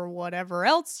thoughts or whatever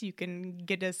else, you can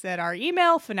get us at our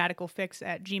email,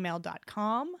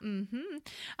 fanaticalfix@gmail.com.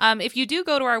 Mm-hmm. If you do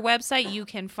go to our website, you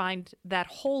can find that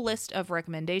whole list of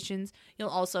recommendations. You'll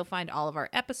also find all of our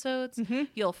episodes. Mm-hmm.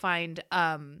 You'll find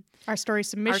our story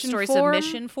submission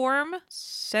submission form.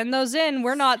 Send those in.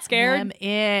 We're not scared. Them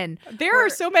in. There are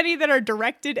so many that are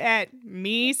directed at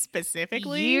me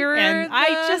specifically, and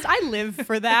I live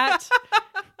for that.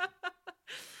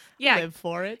 Yeah, live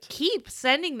for it. Keep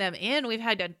sending them in. We've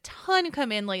had a ton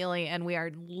come in lately, and we are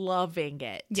loving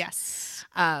it. Yes.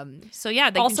 So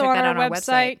yeah, they also can check on that our on our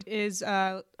website is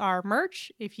our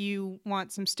merch. If you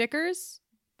want some stickers,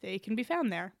 they can be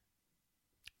found there.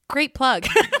 Great plug.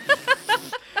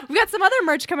 We've got some other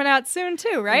merch coming out soon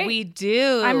too, right? We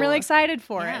do. I'm really excited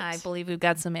for it. I believe we've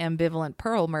got some Ambivalent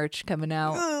Pearl merch coming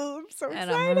out. Oh, I'm so and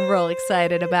excited. I'm real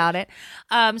excited about it.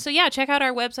 So yeah, check out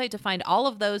our website to find all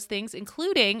of those things,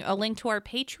 including a link to our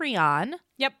Patreon.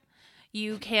 Yep.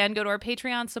 You can go to our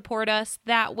Patreon, support us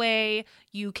that way.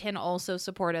 You can also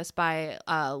support us by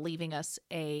leaving us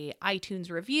a iTunes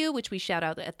review, which we shout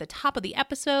out at the top of the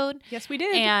episode. Yes, we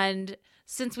did. And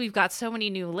since we've got so many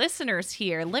new listeners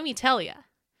here, let me tell you,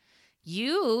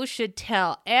 you should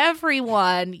tell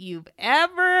everyone you've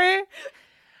ever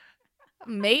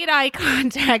made eye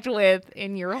contact with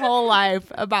in your whole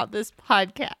life about this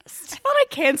podcast. I thought I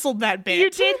canceled that bit. You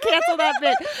did cancel that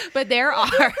bit, but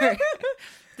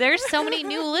there's so many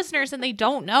new listeners and they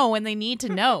don't know and they need to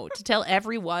know to tell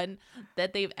everyone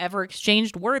that they've ever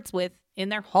exchanged words with in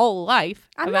their whole life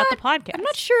about the podcast. I'm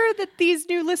not sure that these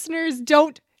new listeners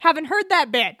haven't heard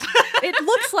that bit. It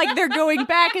looks like they're going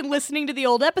back and listening to the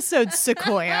old episodes,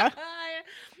 Sequoia.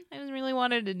 I just really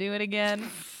wanted to do it again.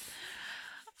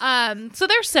 So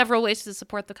there's several ways to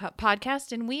support the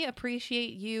podcast, and we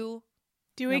appreciate you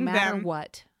doing no matter them.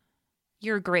 What.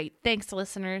 You're great. Thanks,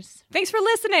 listeners. Thanks for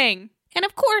listening. And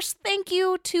of course, thank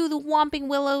you to the Whomping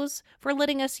Willows for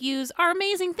letting us use our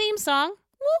amazing theme song,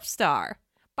 Wolf Star.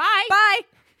 Bye. Bye.